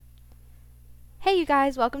Hey, you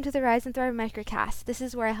guys, welcome to the Rise and Thrive Microcast. This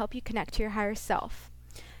is where I help you connect to your higher self.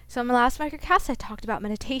 So, in my last microcast, I talked about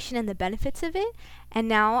meditation and the benefits of it, and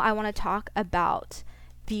now I want to talk about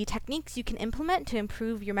the techniques you can implement to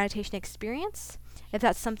improve your meditation experience, if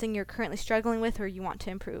that's something you're currently struggling with or you want to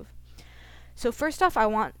improve. So, first off, I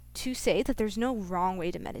want to say that there's no wrong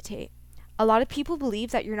way to meditate. A lot of people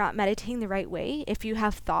believe that you're not meditating the right way if you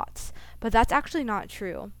have thoughts, but that's actually not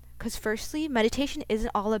true. Because firstly, meditation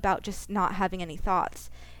isn't all about just not having any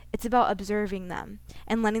thoughts. It's about observing them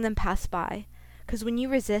and letting them pass by. Because when you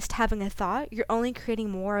resist having a thought, you're only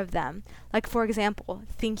creating more of them. Like, for example,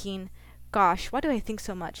 thinking, gosh, why do I think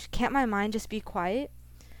so much? Can't my mind just be quiet?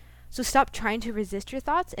 So stop trying to resist your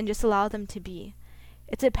thoughts and just allow them to be.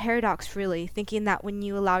 It's a paradox, really, thinking that when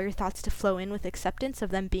you allow your thoughts to flow in with acceptance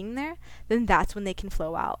of them being there, then that's when they can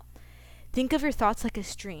flow out. Think of your thoughts like a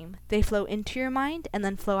stream. They flow into your mind and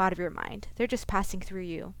then flow out of your mind. They're just passing through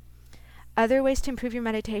you. Other ways to improve your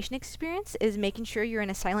meditation experience is making sure you're in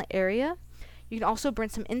a silent area. You can also burn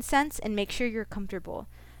some incense and make sure you're comfortable.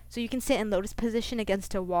 So you can sit in lotus position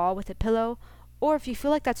against a wall with a pillow, or if you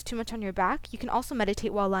feel like that's too much on your back, you can also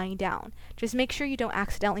meditate while lying down. Just make sure you don't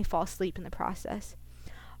accidentally fall asleep in the process.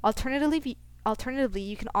 Alternatively,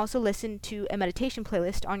 you can also listen to a meditation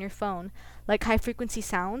playlist on your phone, like high frequency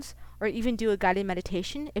sounds, or even do a guided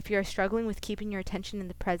meditation if you are struggling with keeping your attention in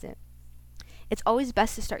the present. It's always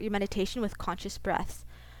best to start your meditation with conscious breaths.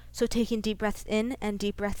 So taking deep breaths in and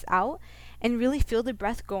deep breaths out, and really feel the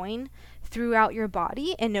breath going throughout your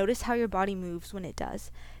body and notice how your body moves when it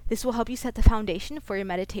does. This will help you set the foundation for your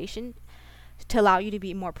meditation to allow you to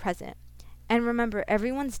be more present. And remember,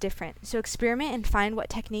 everyone's different, so experiment and find what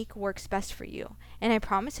technique works best for you. And I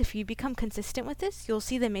promise if you become consistent with this, you'll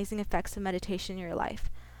see the amazing effects of meditation in your life.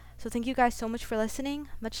 So thank you guys so much for listening.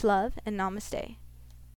 Much love, and namaste.